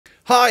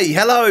Hi,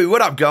 hello,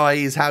 what up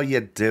guys, how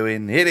you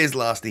doing? It is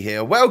Lasty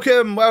here.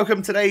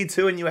 Welcome today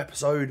to a new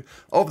episode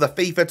of the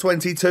FIFA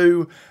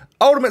 22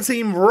 Ultimate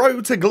Team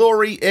Road to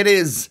Glory. It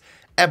is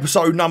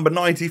episode number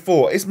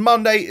 94. It's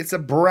Monday, it's a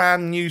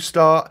brand new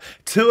start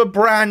to a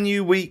brand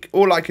new week.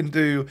 All I can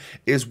do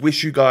is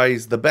wish you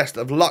guys the best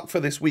of luck for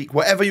this week.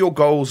 Whatever your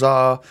goals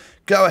are,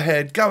 go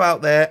ahead, go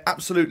out there,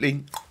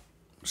 absolutely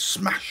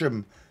smash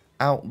them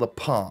out the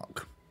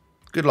park.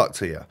 Good luck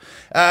to you.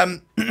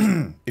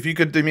 If you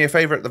could do me a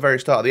favour at the very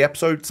start of the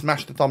episode,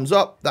 smash the thumbs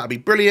up. That'd be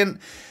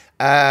brilliant.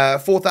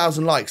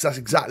 4,000 likes. That's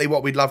exactly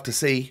what we'd love to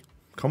see.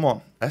 Come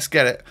on, let's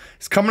get it.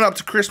 It's coming up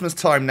to Christmas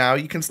time now.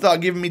 You can start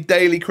giving me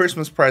daily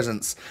Christmas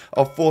presents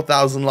of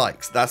 4,000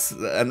 likes.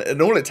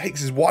 And all it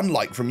takes is one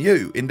like from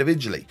you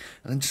individually.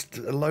 And then just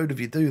a load of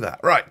you do that.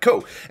 Right,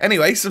 cool.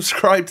 Anyway,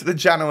 subscribe to the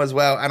channel as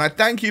well. And I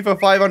thank you for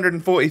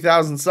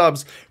 540,000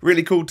 subs.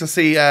 Really cool to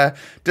see,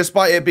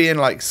 despite it being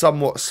like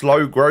somewhat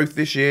slow growth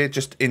this year,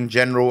 just in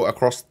general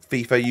across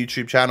FIFA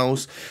YouTube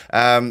channels,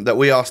 that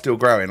we are still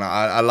growing.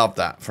 I love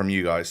that from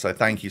you guys. So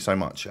thank you so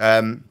much.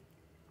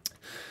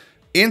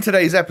 In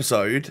today's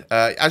episode,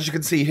 as you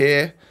can see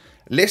here,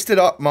 listed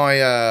up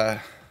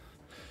my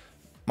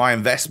my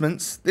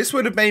investments. This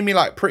would have made me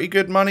like pretty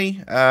good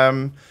money,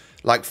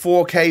 like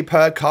 4K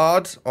per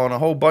card on a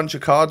whole bunch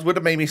of cards would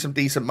have made me some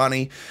decent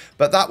money.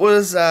 But that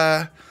was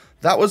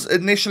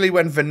initially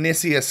when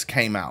Vinicius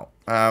came out,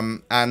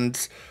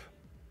 and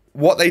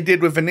what they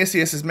did with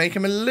Vinicius is make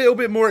him a little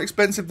bit more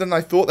expensive than I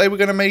thought they were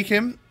going to make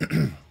him.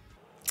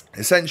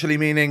 Essentially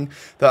meaning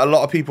that a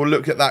lot of people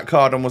looked at that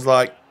card and was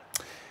like,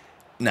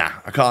 nah,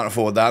 I can't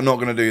afford that. I'm not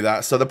going to do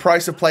that. So the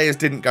price of players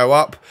didn't go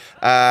up.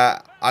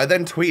 I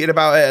then tweeted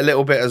about it a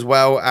little bit as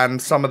well.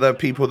 And some of the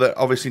people that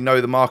obviously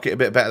know the market a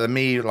bit better than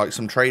me, like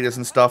some traders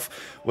and stuff,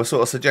 were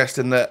sort of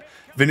suggesting that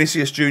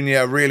Vinicius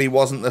Jr. really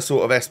wasn't the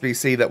sort of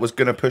SBC that was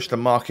going to push the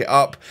market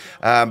up.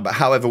 But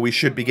however, we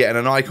should be getting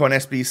an icon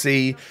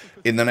SBC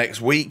in the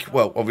next week.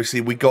 Well, obviously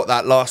we got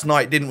that last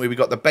night, didn't we? We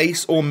got the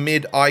base or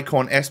mid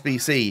icon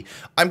SBC.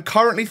 I'm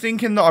currently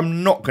thinking that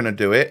I'm not going to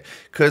do it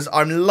because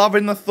I'm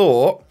loving the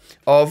thought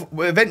of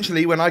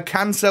eventually when I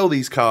can sell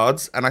these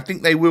cards, and I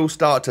think they will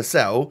start to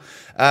sell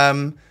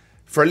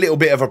for a little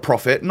bit of a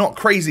profit, not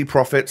crazy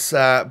profits,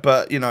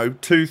 but you know,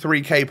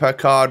 2-3K per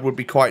card would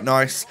be quite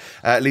nice.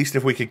 At least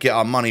if we could get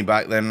our money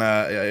back, then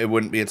it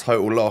wouldn't be a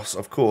total loss,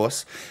 of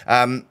course.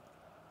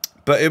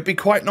 But it would be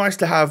quite nice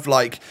to have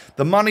like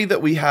the money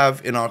that we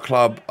have in our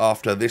club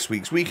after this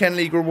week's weekend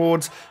league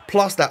rewards,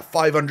 plus that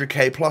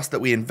 500k plus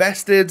that we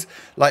invested.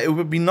 Like, it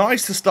would be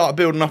nice to start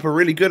building up a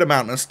really good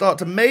amount and start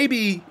to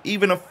maybe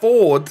even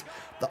afford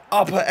the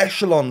upper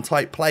echelon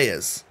type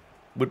players.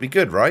 Would be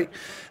good, right?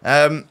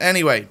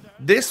 Anyway,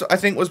 this I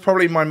think was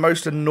probably my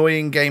most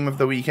annoying game of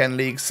the weekend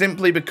league,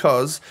 simply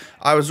because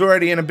I was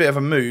already in a bit of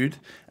a mood,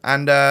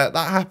 and that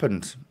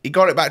happened. He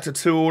got it back to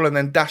 2-2 and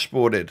then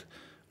dashboarded,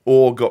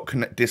 or got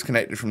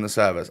disconnected from the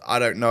servers. I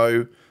don't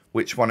know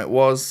which one it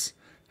was.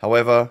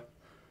 However,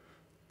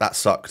 that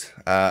sucked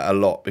a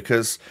lot,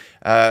 because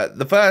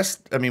the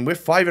first, I mean, we're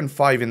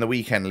 5-5 in the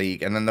weekend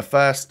league, and then the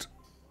first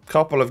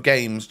couple of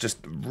games just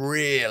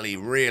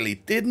really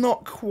did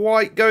not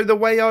quite go the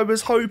way I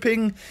was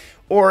hoping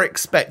or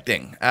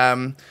expecting.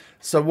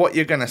 So what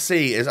you're going to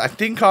see is, I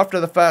think after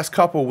the first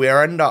couple,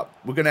 we're going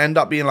to end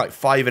up being like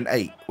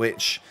 5-8,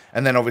 which,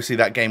 and then obviously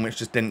that game which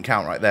just didn't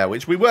count right there,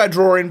 which we were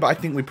drawing, but I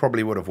think we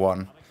probably would have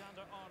won.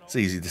 It's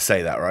easy to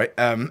say that, right?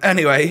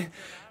 Anyway,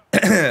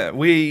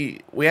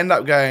 we end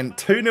up going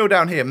 2-0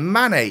 down here.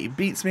 Mane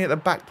beats me at the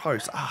back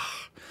post.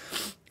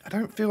 I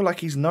don't feel like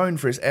he's known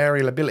for his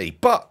aerial ability,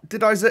 but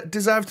did I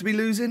deserve to be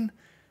losing?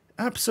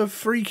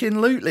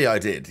 Abso-freaking-lutely I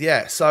did.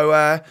 Yeah,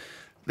 so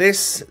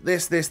this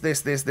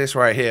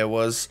right here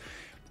was,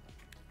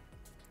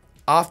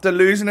 after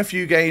losing a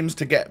few games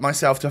to get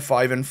myself to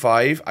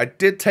 5-5, I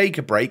did take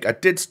a break. I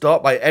did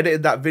stop. I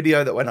edited that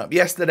video that went up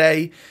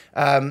yesterday.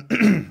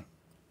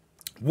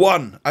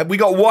 We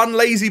got one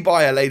lazy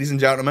buyer, ladies and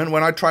gentlemen,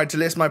 when I tried to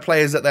list my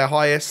players at their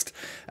highest.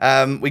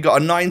 We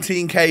got a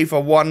 19k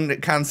for one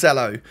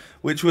Cancelo,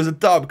 which was a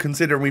dub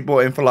considering we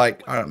bought him for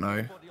like, I don't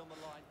know,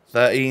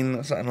 13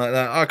 or something like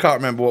that. I can't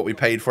remember what we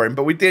paid for him,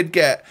 but we did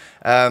get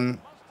a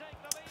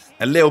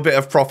little bit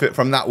of profit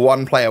from that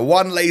one player.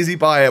 One lazy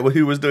buyer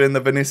who was doing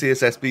the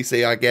Vinicius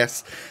SBC, I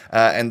guess,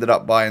 ended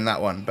up buying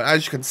that one. But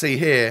as you can see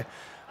here,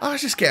 I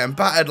was just getting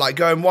battered, like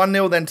going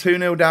 1-0, then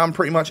 2-0 down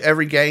pretty much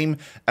every game,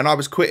 and I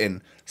was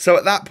quitting. So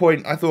at that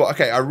point, I thought,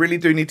 okay, I really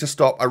do need to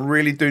stop. I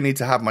really do need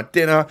to have my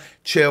dinner,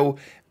 chill,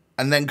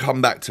 and then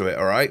come back to it,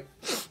 all right?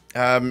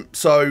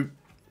 So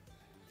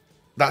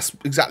that's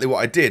exactly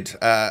what I did.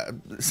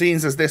 Seeing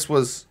as this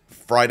was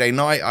Friday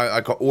night,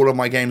 I got all of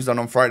my games done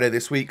on Friday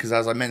this week, because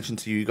as I mentioned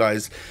to you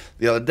guys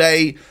the other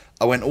day,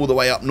 I went all the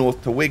way up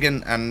north to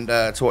Wigan and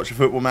to watch a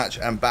football match,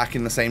 and back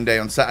in the same day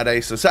on Saturday.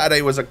 So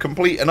Saturday was a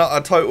complete and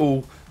utter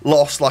total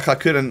loss. Like I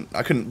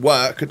couldn't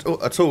work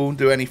at all,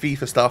 do any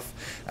FIFA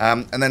stuff.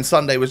 And then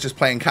Sunday was just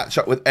playing catch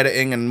up with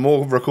editing and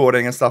more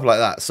recording and stuff like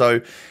that.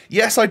 So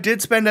yes, I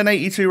did spend an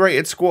 82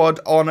 rated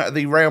squad on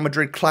the Real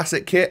Madrid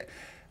Classic kit.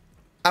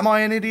 Am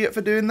I an idiot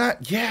for doing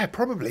that? Yeah,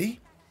 probably.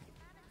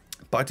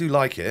 But I do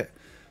like it.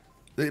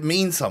 It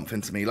means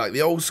something to me, like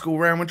the old school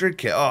Real Madrid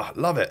kit. Oh,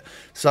 love it.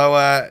 So,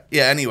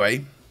 yeah,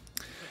 anyway.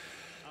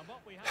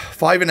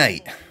 5 and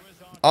 8.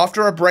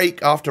 After a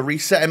break, after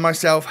resetting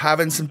myself,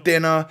 having some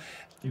dinner,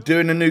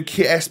 doing a new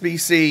kit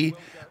SBC,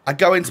 I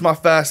go into my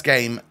first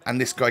game, and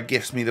this guy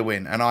gifts me the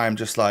win. And I am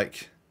just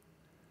like,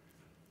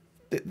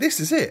 this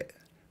is it.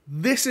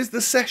 This is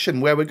the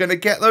session where we're going to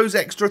get those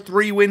extra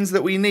 3 wins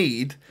that we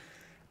need.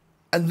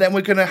 And then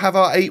we're going to have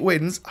our 8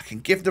 wins. I can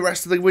give the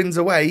rest of the wins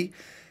away.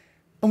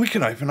 And we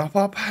can open up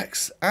our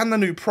packs. And the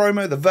new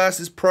promo, the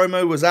Versus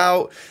promo was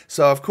out.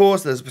 So, of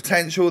course, there's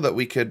potential that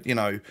we could, you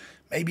know,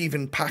 maybe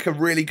even pack a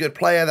really good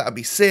player. That would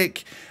be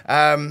sick.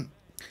 Game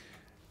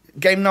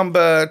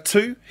number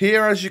 2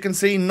 here, as you can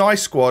see.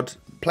 Nice squad.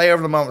 Player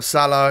of the month,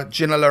 Salah.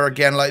 Ginola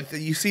again. Like,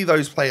 you see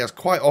those players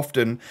quite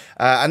often.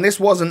 And this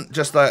wasn't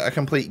just a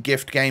complete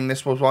gift game.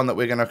 This was one that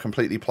we're going to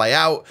completely play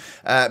out.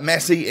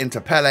 Messi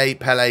into Pele.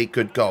 Pele,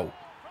 good goal.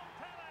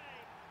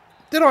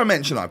 Did I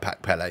mention I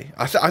packed Pele?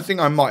 I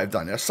think I might have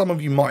done it. Some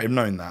of you might have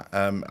known that.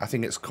 I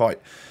think it's quite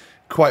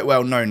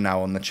well known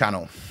now on the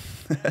channel.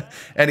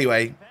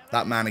 Anyway,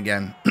 that man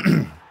again.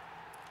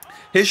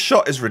 His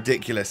shot is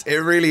ridiculous. It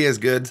really is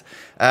good.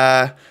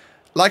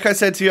 Like I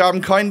said to you, I'm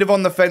kind of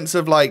on the fence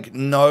of like,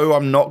 no,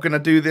 I'm not going to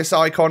do this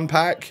icon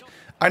pack.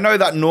 I know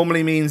that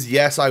normally means,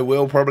 yes, I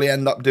will probably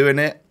end up doing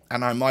it.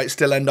 And I might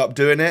still end up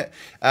doing it.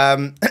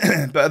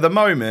 But at the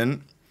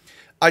moment,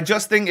 I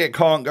just think it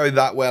can't go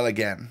that well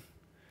again.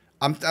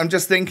 I'm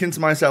just thinking to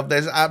myself,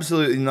 there's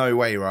absolutely no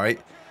way, right?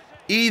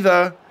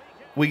 Either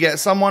we get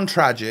someone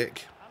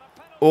tragic,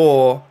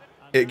 or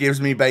it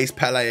gives me base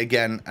Pele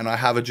again, and I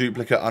have a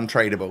duplicate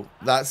untradeable.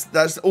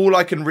 That's all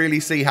I can really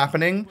see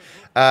happening.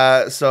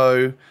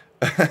 So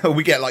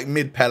we get like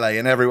mid Pele,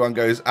 and everyone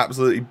goes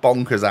absolutely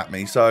bonkers at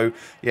me. So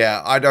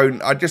yeah,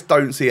 I just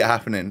don't see it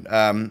happening.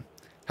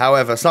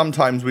 However,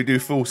 sometimes we do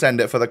full send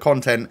it for the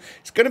content.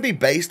 It's going to be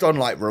based on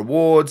like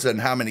rewards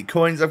and how many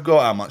coins I've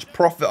got, how much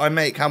profit I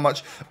make, how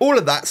much, all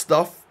of that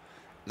stuff.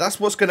 That's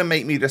what's going to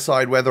make me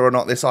decide whether or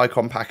not this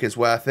icon pack is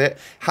worth it.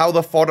 How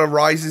the fodder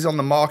rises on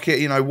the market,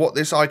 you know, what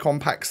this icon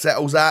pack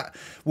settles at,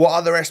 what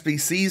other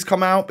SBCs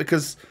come out,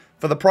 because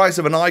for the price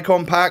of an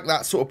icon pack,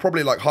 that's sort of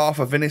probably like half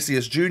a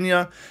Vinicius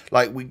Jr.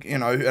 Like, you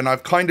know, and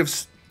I've kind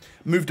of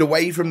moved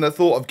away from the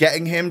thought of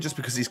getting him just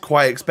because he's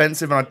quite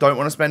expensive and I don't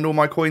want to spend all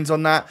my coins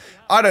on that.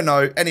 I don't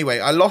know. Anyway,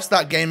 I lost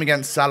that game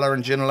against Salah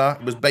and Ginola.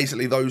 It was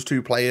basically those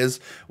 2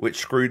 players which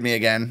screwed me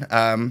again.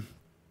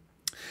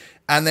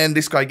 And then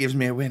this guy gives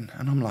me a win.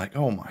 And I'm like,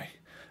 oh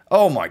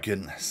my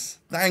goodness.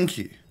 Thank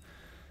you.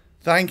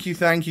 Thank you,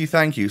 thank you,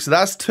 thank you. So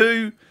that's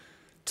two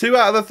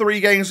out of the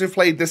 3 games we've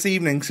played this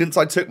evening since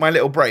I took my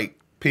little break.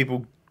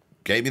 People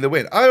gave me the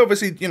win. I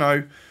obviously, you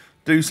know,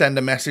 do send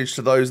a message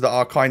to those that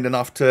are kind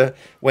enough to,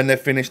 when they've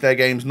finished their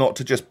games, not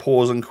to just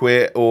pause and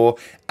quit or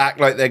act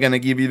like they're going to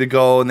give you the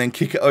goal and then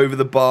kick it over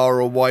the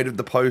bar or wide of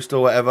the post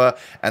or whatever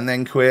and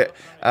then quit.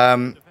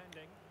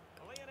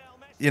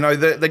 You know,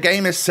 the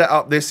game is set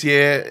up this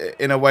year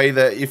in a way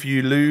that if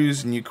you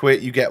lose and you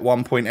quit, you get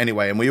 1 point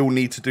anyway, and we all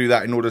need to do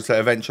that in order to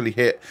eventually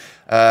hit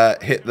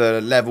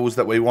the levels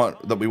that we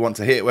want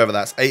to hit, whether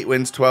that's 8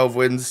 wins, 12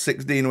 wins,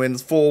 16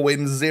 wins, 4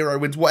 wins, 0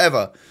 wins,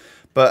 whatever.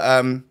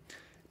 But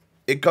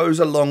it goes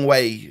a long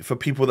way for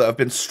people that have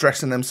been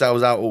stressing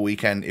themselves out all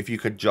weekend if you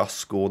could just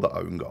score the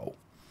own goal.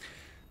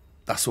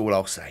 That's all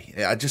I'll say.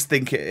 I just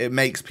think it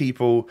makes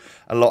people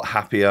a lot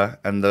happier.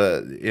 And,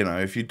 you know,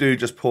 if you do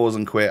just pause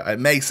and quit, it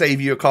may save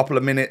you a couple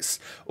of minutes,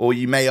 or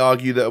you may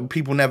argue that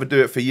people never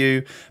do it for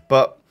you.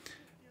 But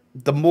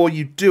the more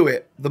you do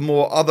it, the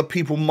more other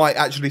people might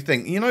actually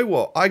think, you know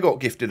what, I got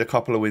gifted a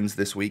couple of wins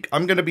this week.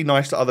 I'm going to be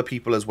nice to other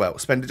people as well.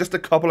 Spend just a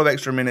couple of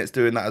extra minutes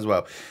doing that as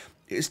well.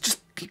 It's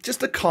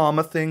just a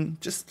karma thing.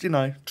 Just, you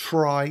know,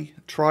 try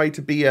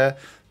to be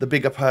the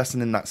bigger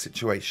person in that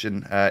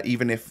situation.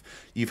 Even if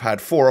you've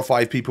had 4 or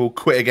 5 people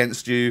quit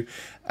against you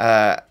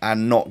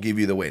and not give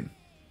you the win.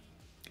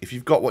 If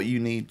you've got what you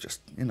need,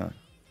 just, you know,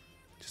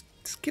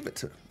 just give it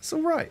to them. It's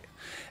all right.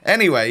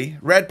 Anyway,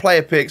 red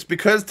player picks.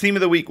 Because Team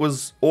of the Week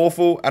was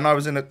awful and I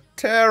was in a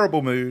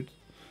terrible mood.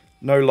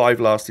 No live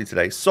lasty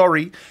today.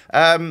 Sorry.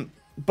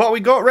 But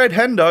we got red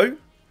Hendo.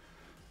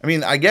 I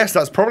mean, I guess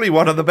that's probably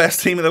one of the best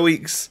Team of the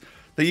Weeks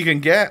that you can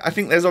get. I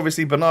think there's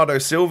obviously Bernardo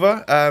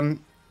Silva.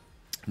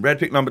 Red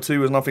pick number 2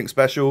 was nothing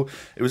special.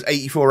 It was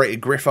 84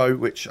 rated Griffo,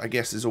 which I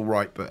guess is all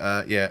right.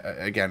 But yeah,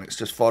 again, it's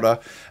just fodder,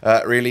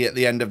 really, at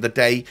the end of the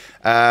day.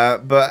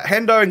 But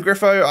Hendo and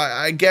Griffo,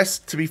 I guess,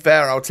 to be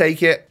fair, I'll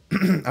take it.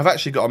 I've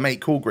actually got a mate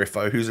called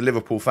Griffo who's a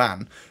Liverpool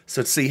fan.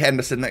 So to see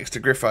Henderson next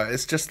to Griffo,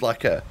 it's just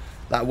like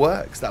that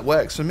works. That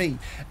works for me.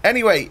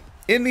 Anyway,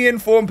 in the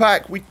inform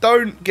pack, we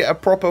don't get a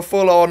proper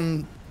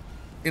full-on,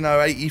 you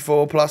know,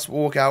 84 plus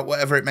walkout,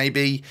 whatever it may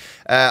be.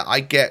 I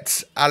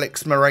get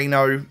Alex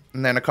Moreno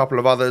and then a couple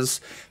of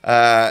others.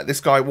 This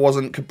guy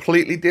wasn't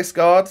completely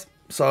discard,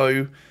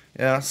 so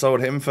yeah, I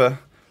sold him for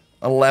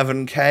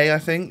 11k, I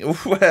think.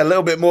 A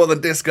little bit more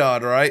than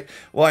discard, right?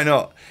 Why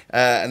not?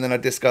 And then I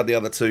discard the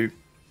other 2.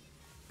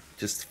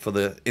 just for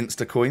the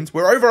Insta coins.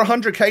 We're over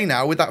 100k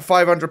now with that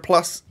 500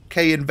 plus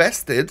K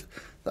invested.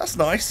 That's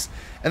nice.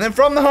 And then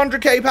from the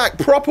 100k pack,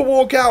 proper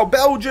walkout,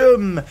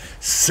 Belgium.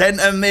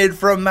 Centre mid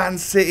from Man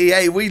City.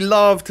 Hey, we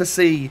love to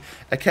see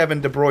a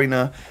Kevin De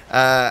Bruyne.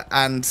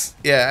 And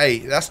yeah, hey,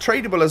 that's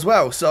tradable as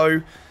well.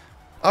 So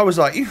I was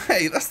like,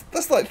 hey,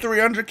 that's like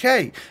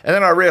 300k. And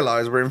then I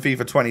realised we're in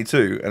FIFA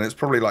 22 and it's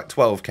probably like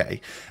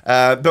 12k.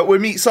 But we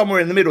meet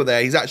somewhere in the middle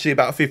there. He's actually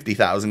about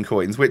 50,000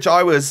 coins, which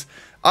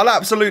I'll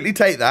absolutely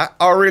take that.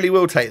 I really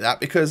will take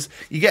that because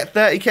you get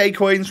 30k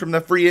coins from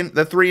the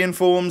three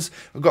informs.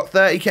 We've got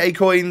 30k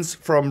coins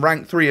from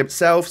rank 3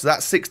 itself, so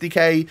that's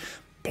 60k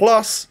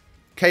plus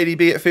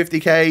KDB at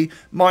 50k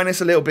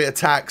minus a little bit of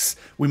tax.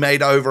 We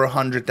made over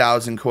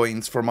 100,000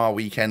 coins from our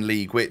weekend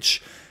league,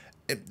 which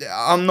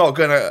I'm not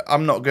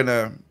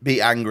gonna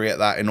be angry at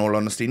that, in all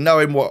honesty.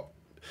 Knowing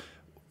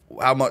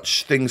how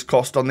much things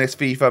cost on this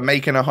FIFA,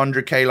 making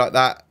 100k like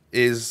that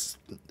is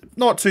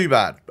not too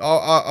bad.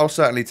 I'll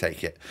certainly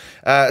take it.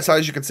 So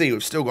as you can see,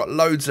 we've still got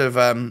loads of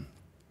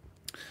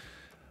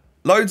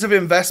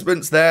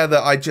investments there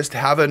that I just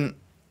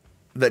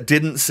that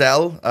didn't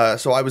sell.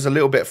 So I was a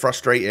little bit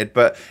frustrated,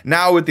 but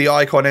now with the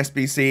Icon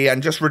SBC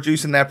and just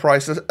reducing their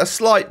price a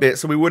slight bit,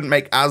 so we wouldn't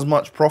make as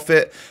much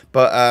profit,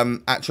 but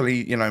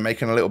actually, you know,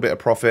 making a little bit of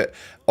profit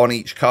on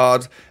each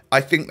card. I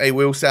think they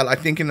will sell. I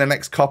think in the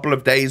next couple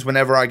of days,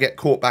 whenever I get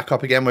caught back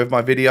up again with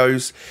my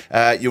videos,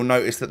 you'll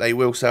notice that they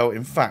will sell.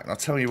 In fact, I'll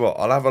tell you what,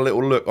 I'll have a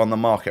little look on the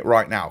market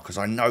right now because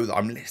I know that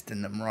I'm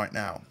listing them right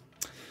now.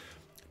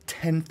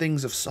 10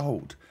 things have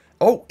sold.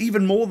 Oh,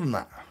 even more than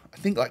that. I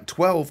think like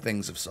 12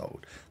 things have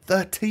sold.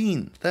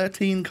 13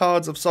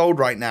 cards have sold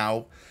right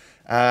now.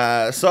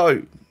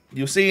 So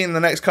you'll see in the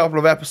next couple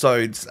of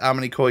episodes how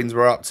many coins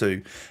we're up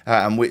to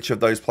and which of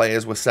those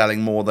players were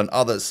selling more than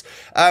others.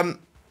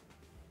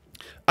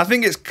 I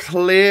think it's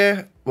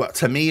clear, well,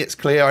 to me it's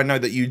clear. I know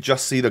that you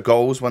just see the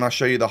goals when I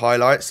show you the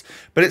highlights,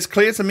 but it's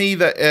clear to me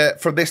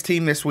that for this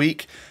team this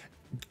week,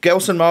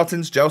 Gelson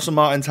Martins,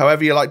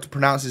 however you like to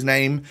pronounce his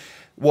name,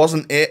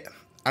 wasn't it.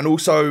 And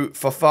also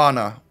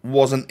Fofana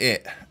wasn't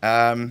it.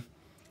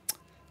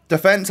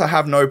 Defense I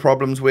have no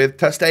problems with.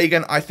 Ter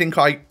Stegen, I think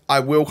I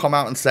will come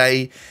out and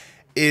say,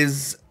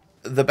 is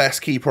the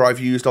best keeper I've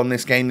used on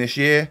this game this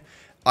year.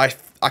 I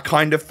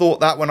kind of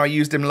thought that when I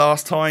used him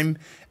last time.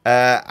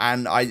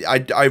 And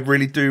I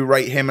really do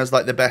rate him as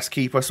like the best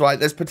keeper. So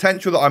there's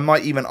potential that I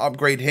might even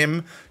upgrade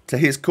him to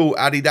his cool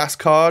Adidas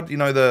card. You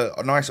know, the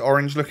nice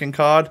orange looking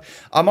card.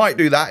 I might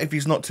do that if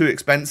he's not too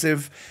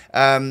expensive.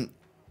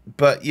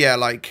 But yeah,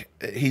 like,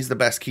 he's the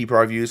best keeper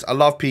I've used. I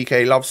love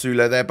PK, love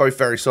Sula. They're both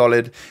very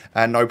solid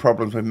and no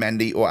problems with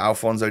Mendy or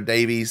Alphonso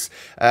Davies.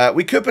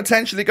 We could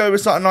potentially go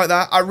with something like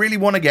that. I really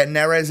want to get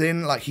Neres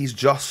in. Like, he's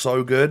just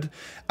so good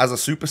as a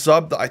super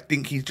sub that I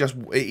think he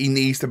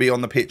needs to be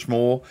on the pitch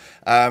more.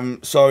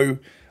 So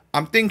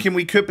I'm thinking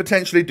we could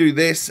potentially do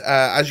this.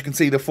 As you can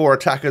see, the 4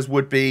 attackers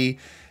would be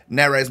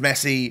Neres,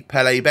 Messi,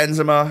 Pele,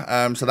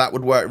 Benzema. So that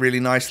would work really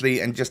nicely,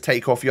 and just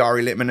take off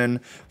Yari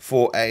Litmanen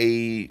for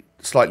a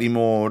slightly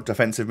more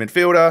defensive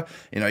midfielder.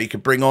 You know, you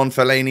could bring on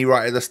Fellaini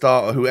right at the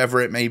start, or whoever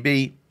it may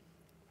be.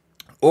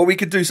 Or we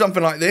could do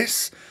something like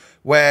this,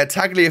 where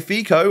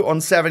Tagliafico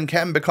on 7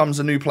 Chem becomes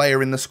a new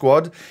player in the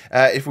squad.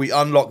 If we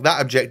unlock that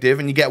objective,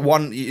 and you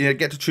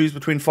get to choose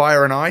between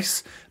fire and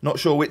ice. Not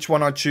sure which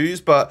one I'd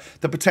choose, but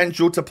the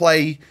potential to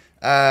play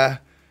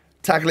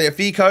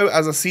Tagliafico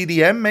as a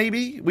CDM,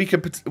 maybe we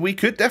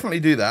could definitely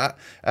do that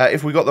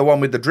if we got the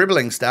one with the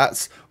dribbling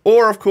stats.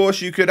 Or of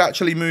course, you could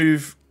actually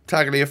move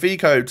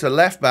Tagliafico to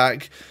left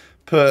back,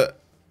 put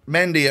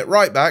Mendy at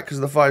right back because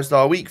of the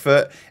 5-star weak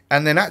foot,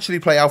 and then actually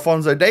play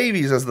Alphonso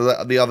Davies as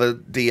the other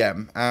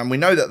DM. And we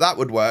know that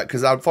would work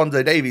because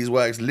Alphonso Davies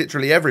works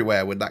literally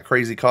everywhere with that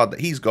crazy card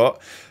that he's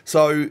got.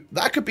 So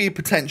that could be a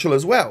potential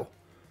as well.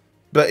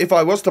 But if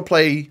I was to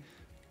play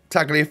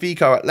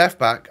Tagliafico at left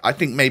back, I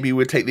think maybe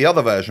we'd take the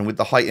other version with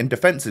the height and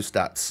defensive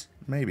stats.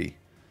 Maybe.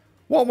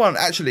 What one?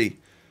 Actually,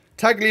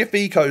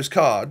 Tagliafico's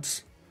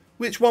cards.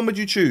 Which one would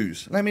you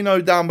choose? Let me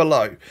know down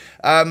below.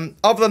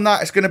 Other than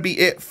that, it's going to be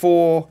it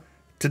for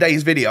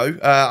today's video.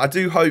 I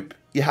do hope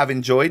you have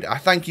enjoyed. I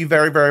thank you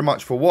very, very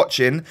much for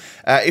watching.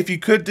 If you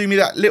could do me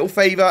that little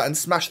favor and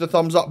smash the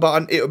thumbs up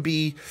button, it would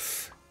be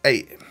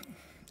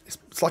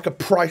it's like a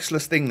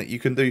priceless thing that you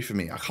can do for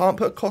me. I can't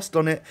put a cost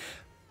on it,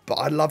 but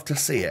I'd love to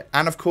see it.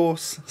 And of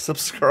course,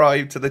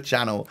 subscribe to the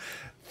channel.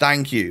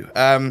 Thank you.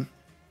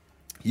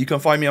 You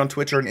can find me on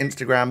Twitter and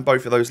Instagram.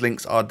 Both of those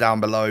links are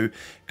down below.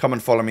 Come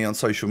and follow me on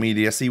social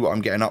media. See what I'm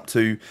getting up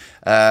to.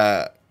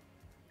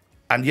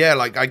 And yeah,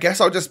 like, I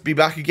guess I'll just be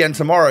back again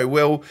tomorrow.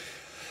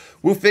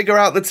 We'll figure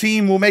out the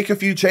team. We'll make a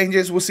few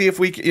changes. We'll see if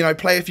we can,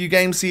 play a few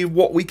games, see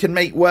what we can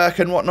make work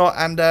and whatnot.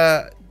 And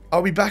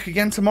I'll be back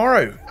again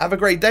tomorrow. Have a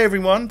great day,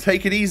 everyone.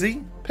 Take it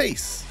easy.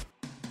 Peace.